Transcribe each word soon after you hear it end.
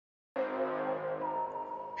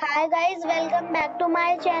Hi guys, welcome back to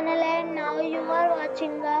my channel and now you are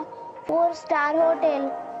watching a 4-star hotel.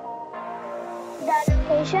 The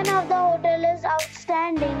location of the hotel is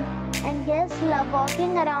outstanding and guests love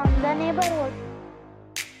walking around the neighborhood.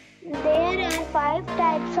 There are 5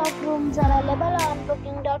 types of rooms available on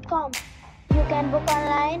booking.com. You can book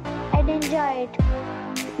online and enjoy it.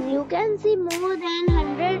 You can see more than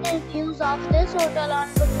 100 reviews of this hotel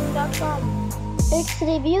on booking.com. Its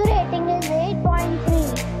review rating is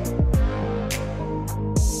 8.3.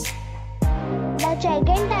 The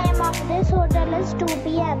check-in time of this hotel is 2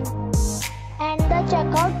 p.m. and the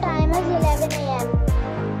checkout time is 11 a.m.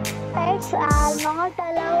 Pets are not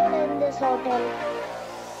allowed in this hotel.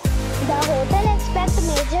 The hotel accepts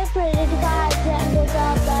major credit cards and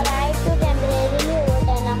reserves the right to temporarily hold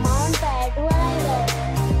an amount prior to arrival.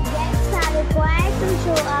 Guests are required to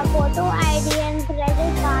show a photo ID and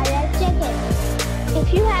credit card at check-in.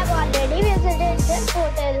 If you have already visited this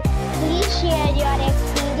hotel, please share your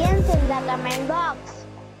experience in the comment box.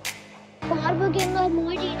 For booking or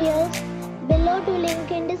more details, below to link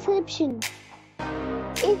in description.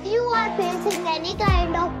 If you are facing any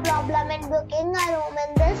kind of problem in booking a room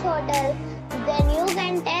in this hotel, then you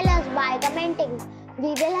can tell us by commenting.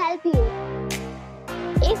 We will help you.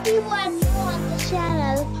 If you are new on this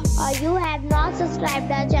channel or you have not subscribed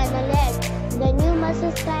our channel yet, then you must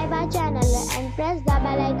subscribe our channel and press the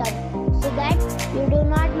bell icon so that you do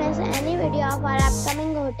not miss any video of our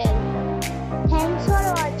upcoming hotel. Thanks for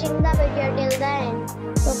watching the video till the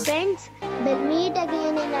end. So friends, we'll meet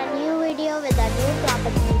again in a new video with a new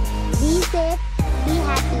property. Be safe, be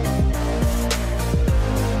happy.